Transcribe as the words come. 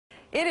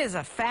It is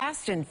a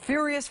fast and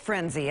furious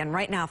frenzy, and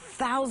right now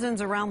thousands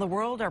around the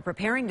world are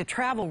preparing to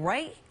travel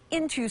right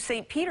into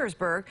St.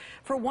 Petersburg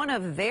for one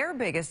of their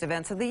biggest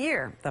events of the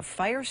year, the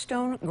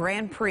Firestone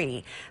Grand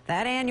Prix.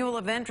 That annual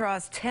event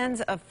draws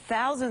tens of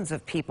thousands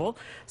of people.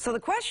 So the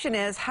question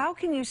is, how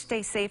can you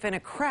stay safe in a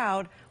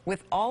crowd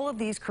with all of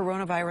these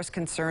coronavirus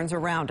concerns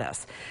around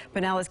us?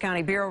 Pinellas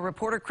County Bureau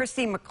reporter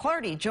Christine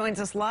McClarty joins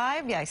us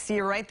live. Yeah, I see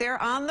you right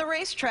there on the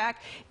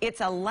racetrack.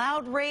 It's a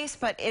loud race,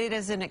 but it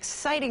is an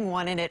exciting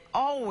one, and it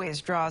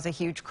always draws a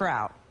huge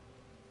crowd.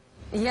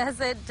 Yes,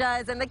 it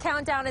does. And the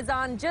countdown is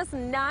on. Just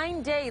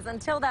 9 days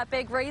until that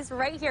big race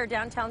right here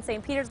downtown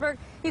St. Petersburg.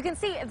 You can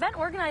see event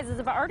organizers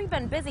have already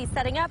been busy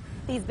setting up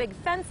these big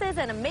fences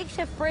and a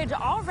makeshift bridge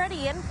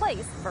already in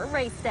place for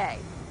race day.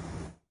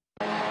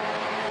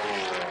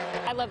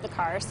 I love the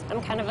cars.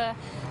 I'm kind of a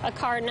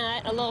car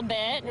nut a little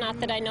bit. Not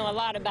that I know a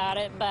lot about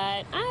it,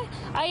 but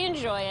I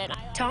enjoy it.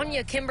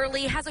 Tanya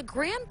Kimberly has a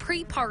Grand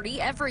Prix party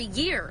every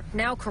year.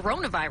 Now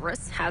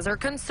coronavirus has her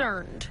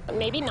concerned.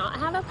 Maybe not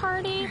have a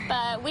party,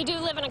 but we do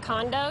live in a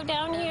condo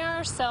down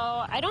here, so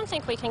I don't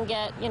think we can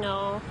get,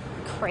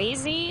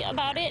 crazy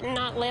about it and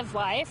not live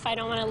life. I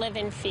don't want to live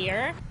in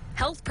fear.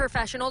 Health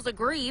professionals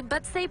agree,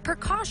 but say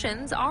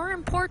precautions are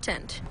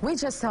important. We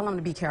just tell them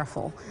to be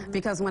careful,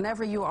 because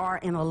whenever you are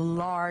in a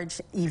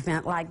large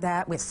event like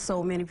that with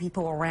so many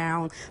people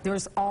around,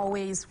 there's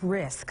always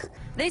risk.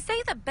 They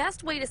say the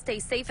best way to stay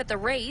safe at the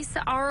race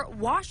are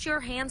wash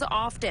your hands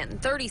often,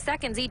 30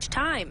 seconds each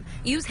time.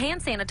 Use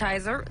hand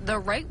sanitizer the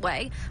right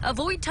way.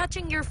 Avoid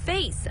touching your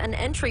face, an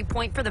entry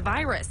point for the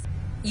virus.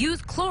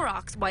 Use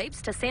Clorox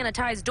wipes to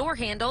sanitize door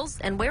handles,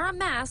 and wear a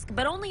mask,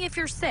 but only if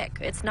you're sick.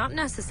 It's not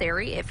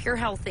necessary if you're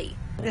healthy.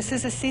 This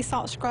is a sea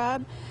salt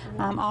scrub,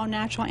 all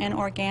natural and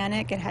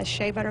organic. It has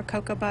shea butter,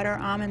 cocoa butter,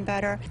 almond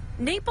butter.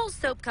 Naples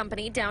Soap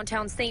Company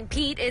downtown St.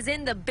 Pete is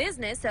in the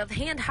business of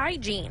hand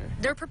hygiene.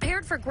 They're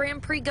prepared for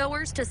Grand Prix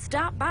goers to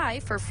stop by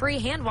for free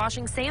hand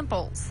washing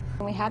samples.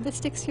 We have the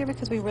sticks here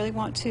because we really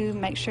want to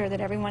make sure that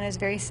everyone is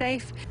very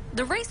safe.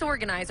 The race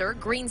organizer,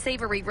 Green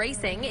Savory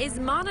Racing, is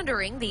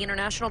monitoring the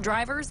international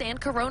drivers and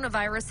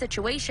coronavirus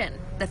situation.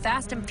 The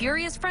fast and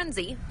furious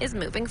frenzy is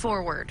moving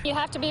forward. You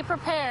have to be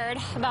prepared.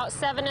 About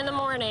 7 in the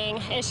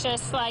morning, it's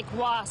just like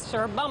wasps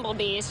or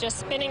bumblebees just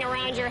spinning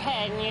around your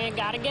head, and you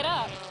got to get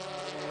up.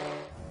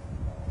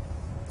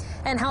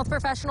 And health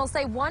professionals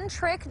say one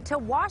trick to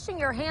washing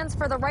your hands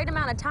for the right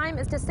amount of time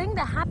is to sing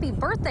the happy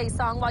birthday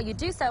song while you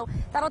do so.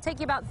 That'll take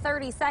you about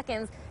 30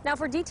 seconds. Now,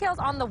 for details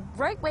on the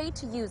right way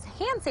to use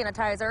hand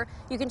sanitizer,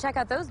 you can check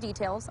out those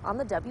details on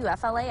the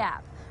WFLA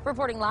app.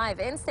 Reporting live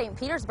in St.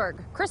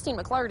 Petersburg, Christine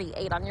McClarty,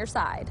 8 on your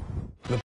side.